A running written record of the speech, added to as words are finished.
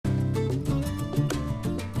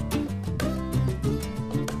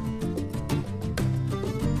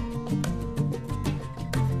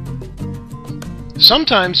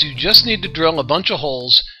Sometimes you just need to drill a bunch of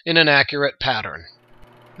holes in an accurate pattern.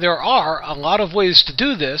 There are a lot of ways to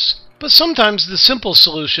do this, but sometimes the simple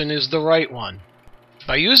solution is the right one.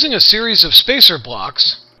 By using a series of spacer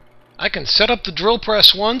blocks, I can set up the drill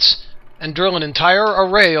press once and drill an entire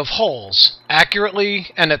array of holes,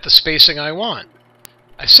 accurately and at the spacing I want.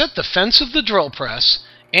 I set the fence of the drill press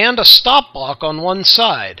and a stop block on one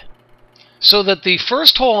side, so that the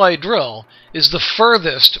first hole I drill is the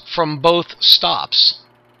furthest from both stops.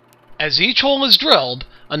 As each hole is drilled,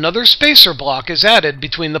 another spacer block is added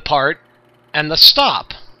between the part and the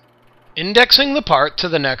stop, indexing the part to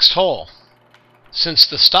the next hole. Since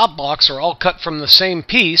the stop blocks are all cut from the same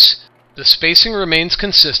piece, the spacing remains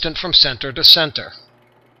consistent from center to center.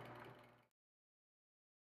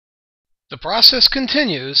 The process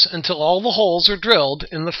continues until all the holes are drilled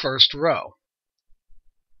in the first row.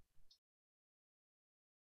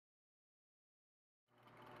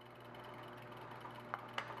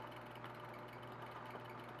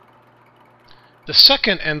 The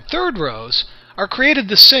second and third rows are created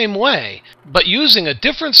the same way, but using a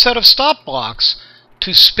different set of stop blocks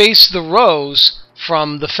to space the rows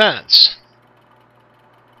from the fence.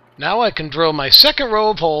 Now I can drill my second row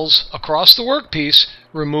of holes across the workpiece,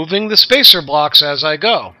 removing the spacer blocks as I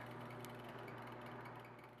go.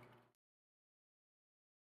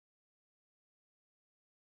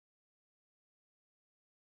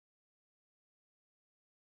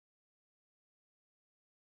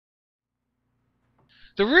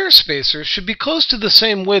 The rear spacers should be close to the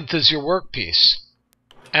same width as your workpiece,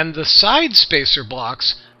 and the side spacer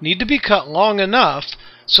blocks need to be cut long enough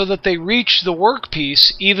so that they reach the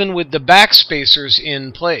workpiece even with the back spacers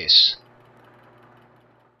in place.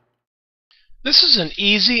 This is an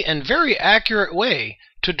easy and very accurate way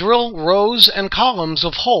to drill rows and columns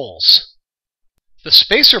of holes. The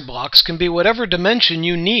spacer blocks can be whatever dimension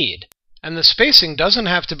you need, and the spacing doesn't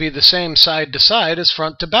have to be the same side to side as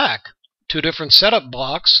front to back. 2 different setup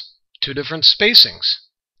blocks, 2 different spacings.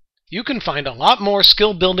 You can find a lot more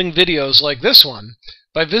skill-building videos like this one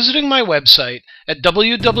by visiting my website at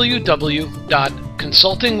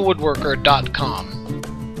www.consultingwoodworker.com.